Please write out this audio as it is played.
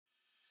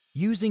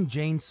Using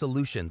Jane's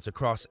solutions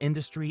across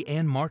industry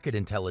and market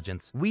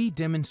intelligence, we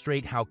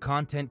demonstrate how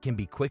content can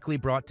be quickly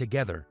brought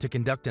together to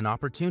conduct an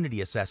opportunity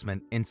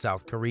assessment in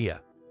South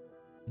Korea.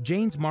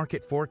 Jane's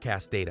market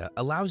forecast data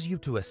allows you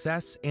to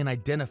assess and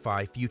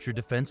identify future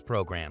defense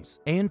programs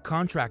and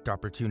contract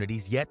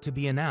opportunities yet to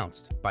be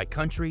announced by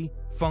country,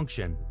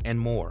 function, and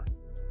more.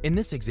 In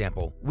this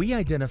example, we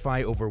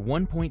identify over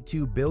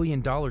 $1.2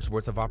 billion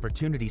worth of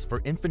opportunities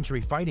for infantry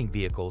fighting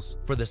vehicles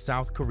for the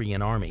South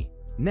Korean Army.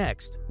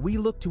 Next, we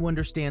look to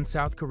understand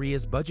South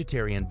Korea's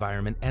budgetary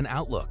environment and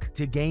outlook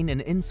to gain an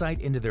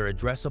insight into their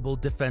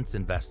addressable defense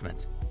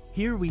investment.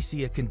 Here we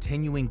see a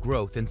continuing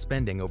growth in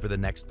spending over the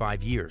next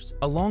 5 years,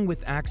 along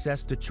with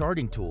access to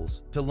charting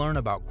tools to learn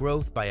about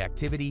growth by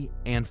activity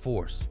and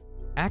force.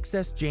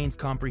 Access Jane's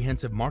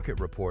comprehensive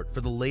market report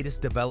for the latest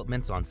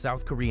developments on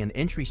South Korean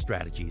entry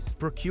strategies,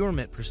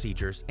 procurement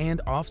procedures, and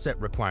offset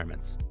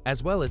requirements,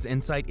 as well as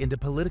insight into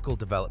political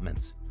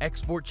developments,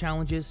 export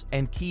challenges,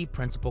 and key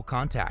principal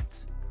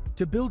contacts.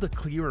 To build a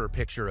clearer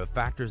picture of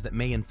factors that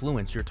may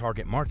influence your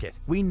target market,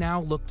 we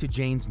now look to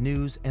Jane's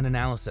news and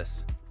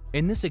analysis.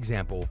 In this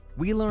example,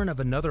 we learn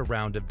of another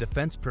round of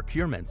defense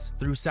procurements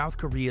through South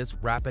Korea's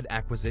Rapid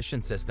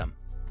Acquisition System.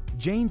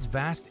 Jane's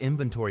vast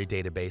inventory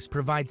database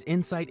provides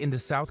insight into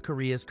South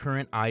Korea's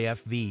current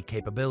IFV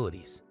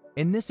capabilities.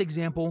 In this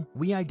example,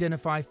 we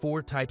identify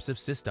 4 types of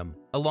system,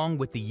 along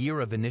with the year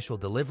of initial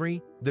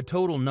delivery, the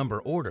total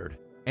number ordered,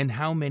 and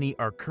how many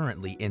are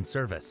currently in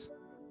service.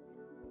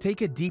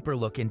 Take a deeper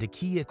look into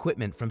key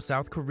equipment from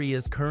South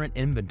Korea's current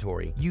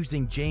inventory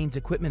using Jane's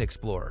Equipment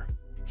Explorer.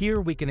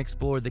 Here we can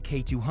explore the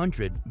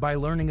K200 by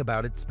learning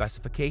about its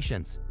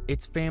specifications,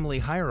 its family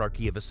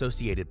hierarchy of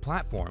associated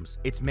platforms,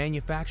 its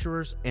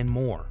manufacturers, and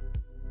more.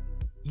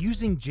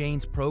 Using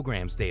Jane's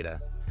programs data,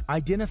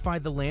 identify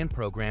the land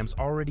programs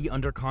already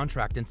under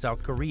contract in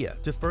South Korea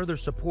to further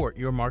support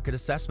your market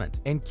assessment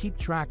and keep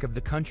track of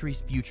the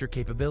country's future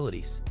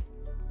capabilities.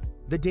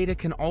 The data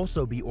can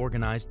also be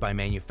organized by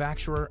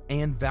manufacturer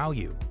and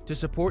value to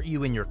support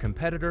you in your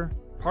competitor,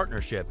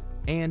 partnership,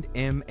 and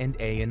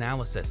M&A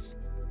analysis.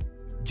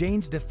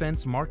 Jane's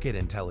Defense Market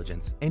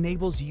Intelligence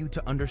enables you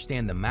to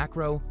understand the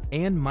macro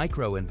and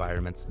micro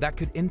environments that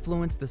could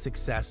influence the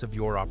success of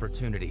your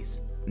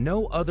opportunities.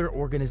 No other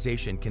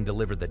organization can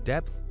deliver the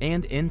depth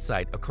and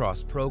insight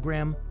across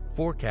program,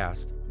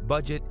 forecast,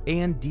 budget,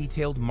 and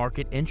detailed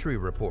market entry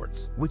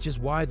reports, which is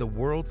why the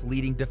world's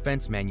leading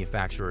defense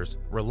manufacturers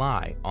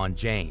rely on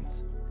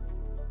Jane's.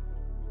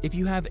 If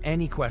you have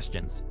any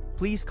questions,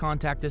 please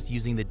contact us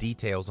using the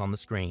details on the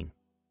screen.